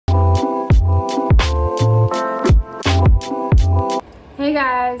Hey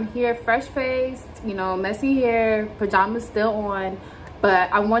guys, I'm here fresh faced, you know, messy hair, pajamas still on,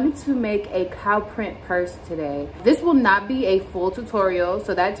 but I wanted to make a cow print purse today. This will not be a full tutorial,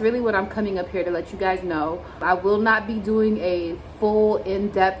 so that's really what I'm coming up here to let you guys know. I will not be doing a full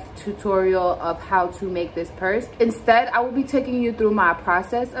in-depth tutorial of how to make this purse. Instead, I will be taking you through my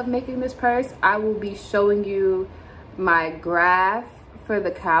process of making this purse. I will be showing you my graph for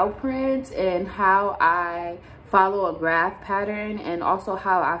the cow print and how I follow a graph pattern, and also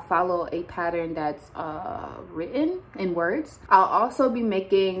how I follow a pattern that's written in words. I'll also be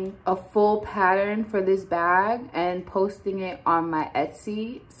making a full pattern for this bag and posting it on my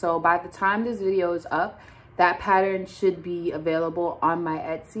Etsy. So by the time this video is up, that pattern should be available on my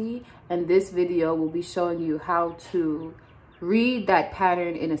Etsy, and this video will be showing you how to read that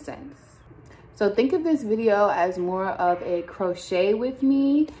pattern in a sense. So think of this video as more of a crochet with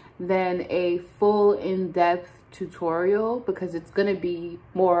me than a full in-depth tutorial, because it's gonna be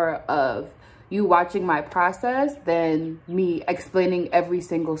more of you watching my process than me explaining every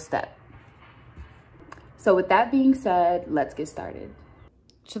single step. So with that being said, let's get started.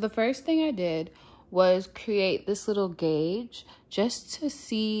 So the first thing I did was create this little gauge just to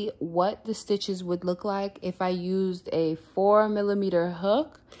see what the stitches would look like if I used a 4mm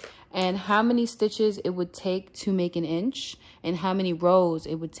hook, and how many stitches it would take to make an inch and how many rows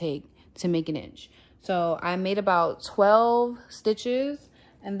it would take to make an inch. So I made about 12 stitches,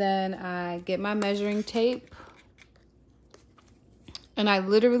 and then I get my measuring tape and I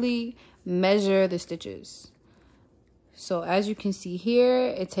literally measure the stitches. So as you can see here,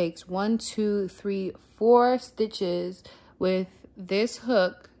 it takes 1, 2, 3, 4 stitches with this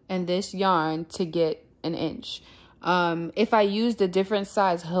hook and this yarn to get an inch. If I used a different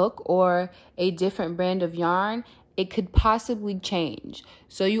size hook or a different brand of yarn, it could possibly change.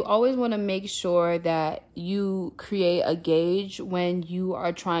 So you always want to make sure that you create a gauge when you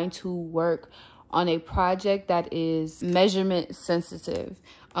are trying to work on a project that is measurement sensitive.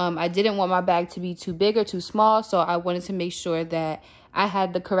 I didn't want my bag to be too big or too small, so I wanted to make sure that I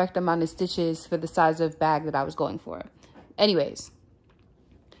had the correct amount of stitches for the size of bag that I was going for. Anyways,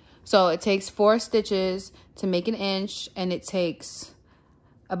 so it takes 4 stitches to make an inch, and it takes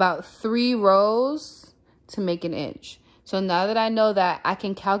about 3 rows to make an inch. So now that I know that, I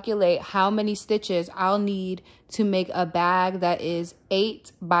can calculate how many stitches I'll need to make a bag that is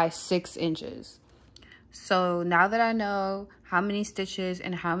 8 by 6 inches. So now that I know how many stitches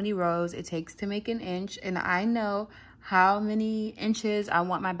and how many rows it takes to make an inch, and I know how many inches I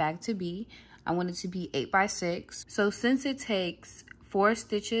want my bag to be, I want it to be 8 by 6. So since it takes 4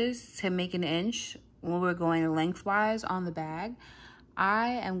 stitches to make an inch when we're going lengthwise on the bag, I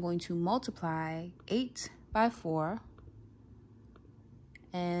am going to multiply 8 by 4,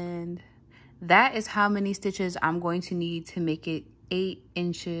 and that is how many stitches I'm going to need to make it 8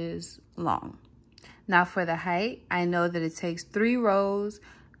 inches long. Now for the height, I know that it takes 3 rows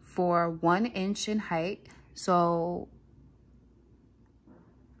for 1 inch in height. So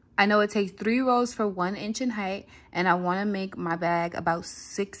I know it takes 3 rows for 1 inch in height, and I want to make my bag about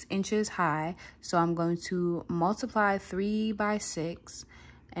 6 inches high. So I'm going to multiply 3 by 6,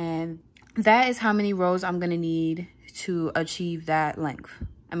 and that is how many rows I'm going to need to achieve that length.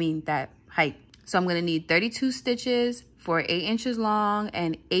 That height. So I'm going to need 32 stitches for 8 inches long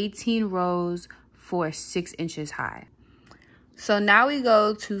and 18 rows for 6 inches high. So now we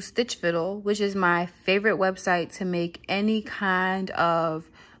go to Stitch Fiddle, which is my favorite website to make any kind of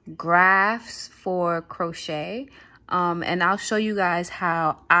graphs for crochet. And I'll show you guys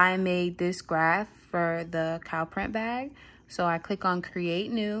how I made this graph for the cow print bag. So I click on Create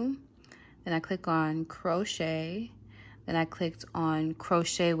New. Then I click on Crochet, then I clicked on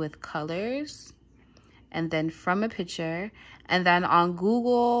Crochet with Colors, and then From a Picture. And then on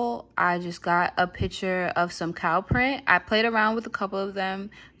Google, I just got a picture of some cow print. I played around with a couple of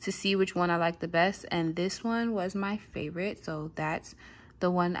them to see which one I liked the best, and this one was my favorite, so that's the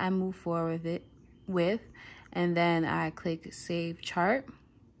one I moved forward with. And then I click Save Chart.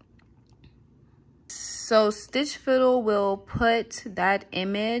 So Stitch Fiddle will put that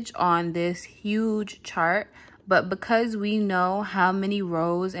image on this huge chart, but because we know how many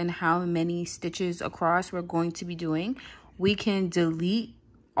rows and how many stitches across we're going to be doing, we can delete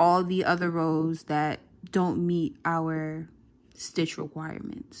all the other rows that don't meet our stitch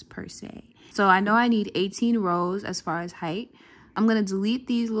requirements per se. So I know I need 18 rows as far as height. I'm going to delete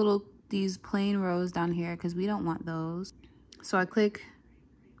these plain rows down here because we don't want those. So I click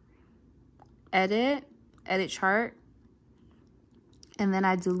Edit Chart, and then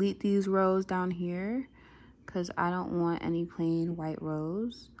I delete these rows down here because I don't want any plain white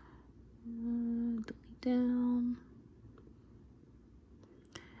rows. Delete down.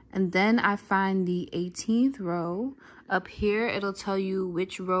 And then I find the 18th row. Up here, it'll tell you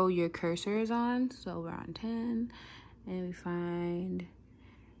which row your cursor is on. So we're on 10, and we find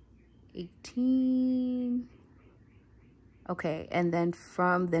 18. Okay, and then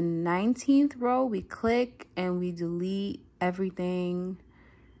from the 19th row, we click and we delete everything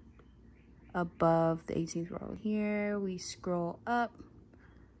above the 18th row. Here, we scroll up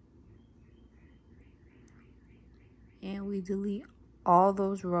and we delete all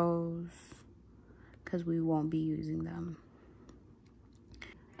those rows because we won't be using them.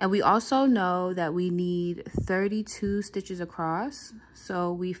 And we also know that we need 32 stitches across.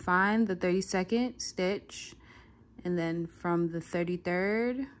 So we find the 32nd stitch, and then from the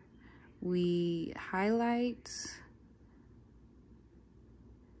 33rd, we highlight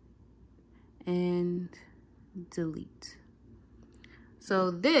and delete.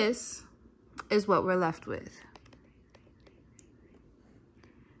 So this is what we're left with.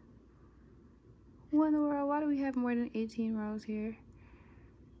 What in the world? Why do we have more than 18 rows here?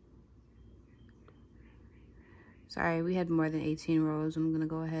 Sorry, we had more than 18 rows. I'm gonna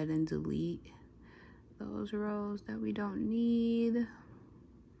go ahead and delete those rows that we don't need.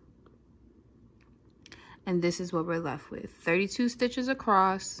 And this is what we're left with. 32 stitches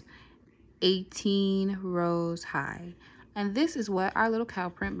across, 18 rows high. And this is what our little cow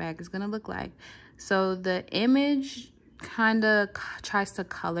print bag is gonna look like. So the image kind of tries to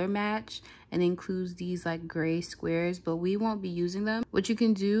color match and includes these like gray squares, but we won't be using them. What you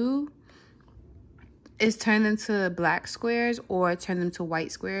can do is turn them to black squares or turn them to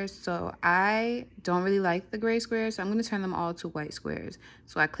white squares. So I don't really like the gray squares, so I'm gonna turn them all to white squares.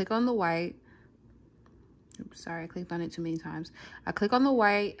 So I click on the white. Oops, sorry, I clicked on it too many times. I click on the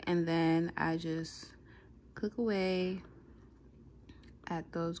white and then I just click away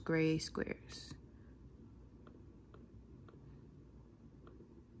at those gray squares.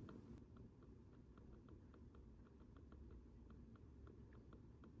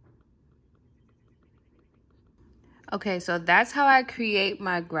 Okay, so that's how I create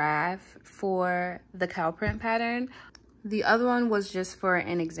my graph for the cow print pattern. The other one was just for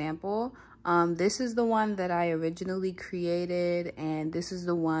an example. This is the one that I originally created, and this is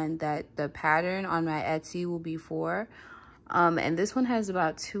the one that the pattern on my Etsy will be for. And this one has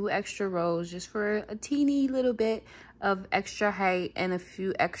about 2 extra rows just for a teeny little bit of extra height and a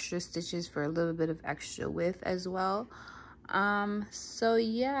few extra stitches for a little bit of extra width as well. So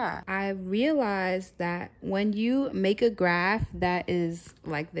yeah, I realized that when you make a graph that is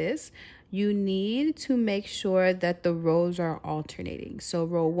like this, you need to make sure that the rows are alternating. So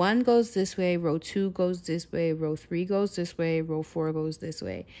row 1 goes this way, row 2 goes this way, row 3 goes this way, row 4 goes this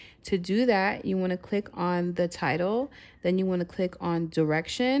way. To do that, you want to click on the title, then you want to click on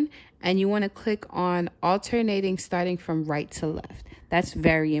direction, and you want to click on alternating starting from right to left. That's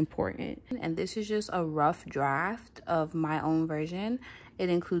very important. And this is just a rough draft of my own version. It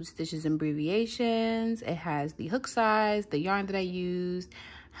includes stitches and abbreviations. It has the hook size, the yarn that I used,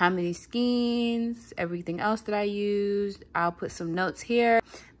 how many skeins, everything else that I used. I'll put some notes here.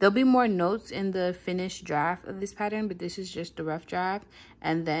 There'll be more notes in the finished draft of this pattern, but this is just the rough draft.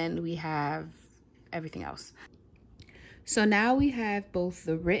 And then we have everything else. So now we have both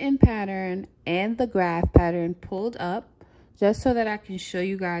the written pattern and the graph pattern pulled up, just so that I can show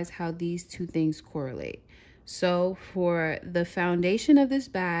you guys how these two things correlate. So for the foundation of this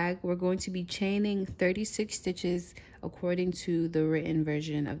bag, we're going to be chaining 36 stitches according to the written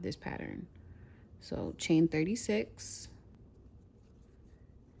version of this pattern. So chain 36.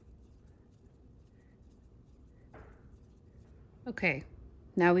 Okay,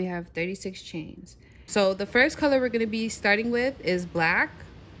 now we have 36 chains. So the first color we're going to be starting with is black.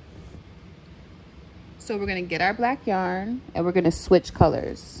 So we're going to get our black yarn and we're going to switch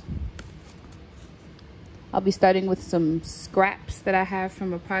colors. I'll be starting with some scraps that I have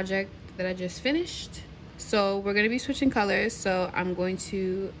from a project that I just finished. So we're going to be switching colors. So I'm going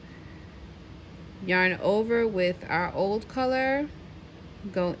to yarn over with our old color,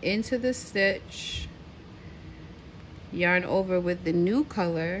 go into the stitch, yarn over with the new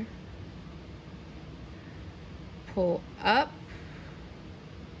color, pull up,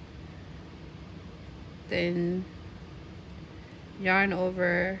 then yarn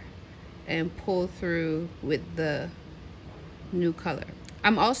over and pull through with the new color.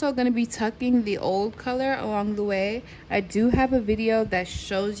 I'm also going to be tucking the old color along the way. I do have a video that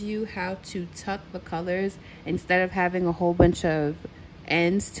shows you how to tuck the colors instead of having a whole bunch of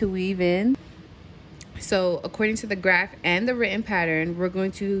ends to weave in. So according to the graph and the written pattern, we're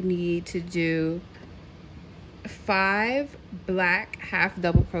going to need to do 5 black half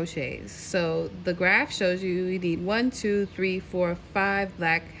double crochets. So the graph shows you need 1, 2, 3, 4, 5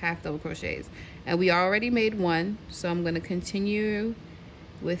 black half double crochets, and we already made 1, so I'm going to continue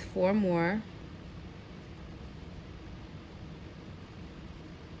with 4 more.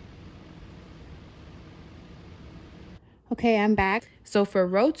 Okay, I'm back. So for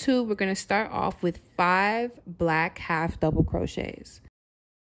row 2, we're going to start off with 5 black half double crochets.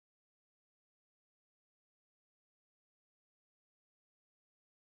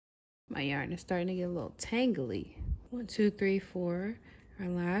 My yarn is starting to get a little tangly. 1, 2, 3, 4, our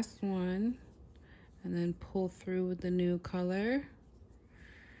last one, and then pull through with the new color.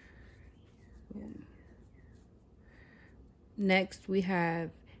 Boom. Next we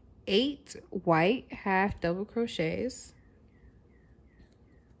have 8 white half double crochets.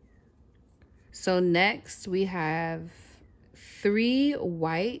 So next we have 3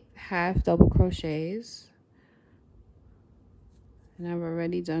 white half double crochets, and I've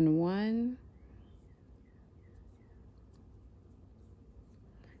already done 1,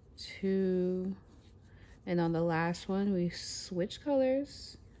 2, and on the last one we switch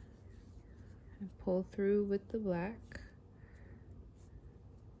colors and pull through with the black.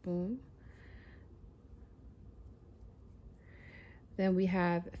 Boom. Then we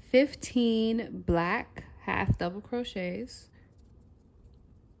have 15 black half double crochets.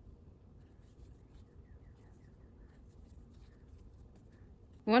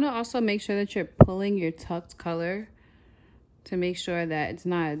 You want to also make sure that you're pulling your tucked color to make sure that it's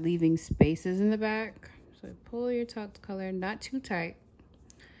not leaving spaces in the back. So pull your tucked color, not too tight.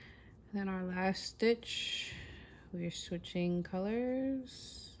 And then our last stitch, we're switching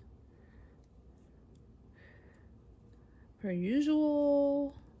colors. Per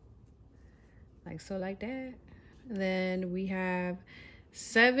usual, like so, like that. And then we have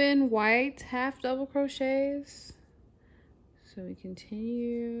 7 white half double crochets, so we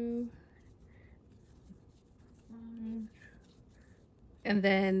continue, and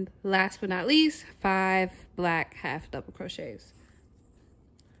then last but not least, 5 black half double crochets.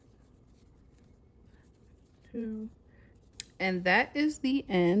 2, and that is the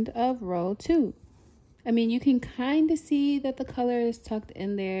end of row 2. I mean, you can kind of see that the color is tucked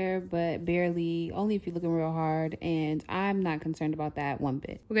in there, but barely, only if you're looking real hard, and I'm not concerned about that one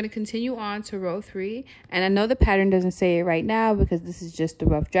bit. We're going to continue on to row 3, and I know the pattern doesn't say it right now because this is just a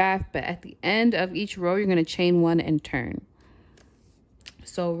rough draft, but at the end of each row, you're going to chain 1 and turn.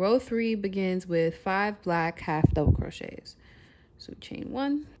 So row 3 begins with 5 black half double crochets. So chain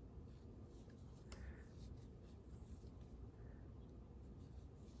 1.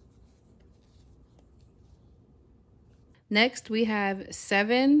 Next, we have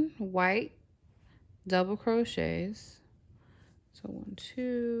 7 white double crochets. So 1,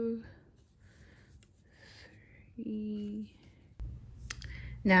 2, 3.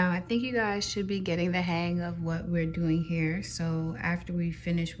 Now, I think you guys should be getting the hang of what we're doing here. So after we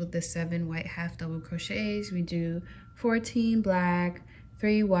finish with the 7 white half double crochets, we do 14 black,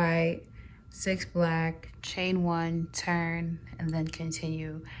 3 white, 6 black, chain 1, turn, and then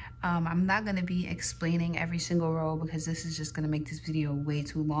continue. I'm not going to be explaining every single row because this is just going to make this video way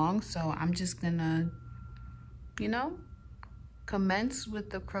too long. So I'm just going to, you know, commence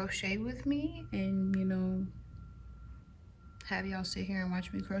with the crochet with me and, you know, have y'all sit here and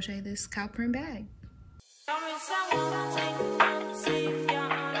watch me crochet this cow print bag.